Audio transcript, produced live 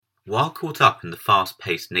While caught up in the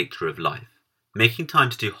fast-paced nature of life, making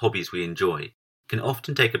time to do hobbies we enjoy can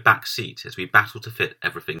often take a back seat as we battle to fit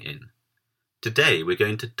everything in. Today we're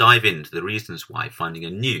going to dive into the reasons why finding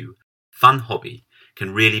a new, fun hobby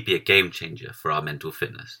can really be a game changer for our mental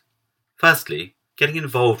fitness. Firstly, getting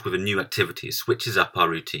involved with a new activity switches up our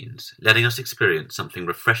routines, letting us experience something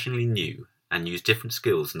refreshingly new and use different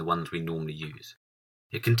skills than the ones we normally use.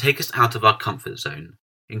 It can take us out of our comfort zone,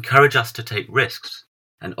 encourage us to take risks,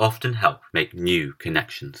 and often help make new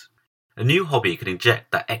connections. A new hobby can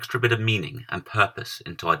inject that extra bit of meaning and purpose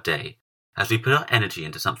into our day as we put our energy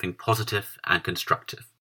into something positive and constructive,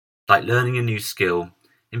 like learning a new skill,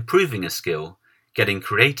 improving a skill, getting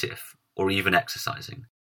creative, or even exercising.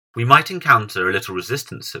 We might encounter a little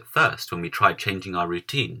resistance at first when we try changing our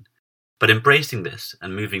routine, but embracing this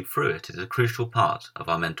and moving through it is a crucial part of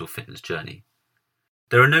our mental fitness journey.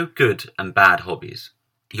 There are no good and bad hobbies.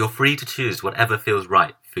 You're free to choose whatever feels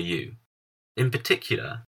right for you. In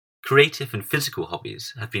particular, creative and physical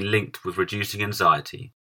hobbies have been linked with reducing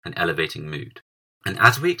anxiety and elevating mood. And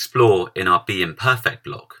as we explore in our Be Imperfect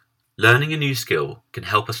blog, learning a new skill can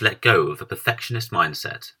help us let go of a perfectionist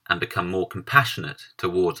mindset and become more compassionate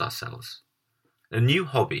towards ourselves. A new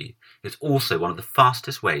hobby is also one of the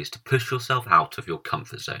fastest ways to push yourself out of your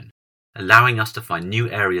comfort zone, allowing us to find new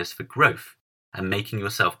areas for growth and making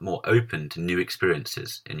yourself more open to new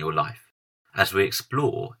experiences in your life, as we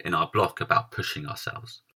explore in our blog about pushing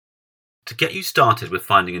ourselves. To get you started with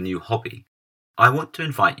finding a new hobby, I want to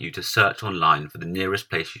invite you to search online for the nearest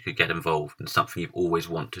place you could get involved in something you've always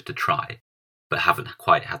wanted to try, but haven't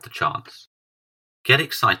quite had the chance. Get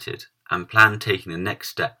excited and plan taking the next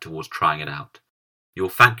step towards trying it out. You'll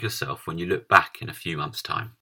thank yourself when you look back in a few months' time.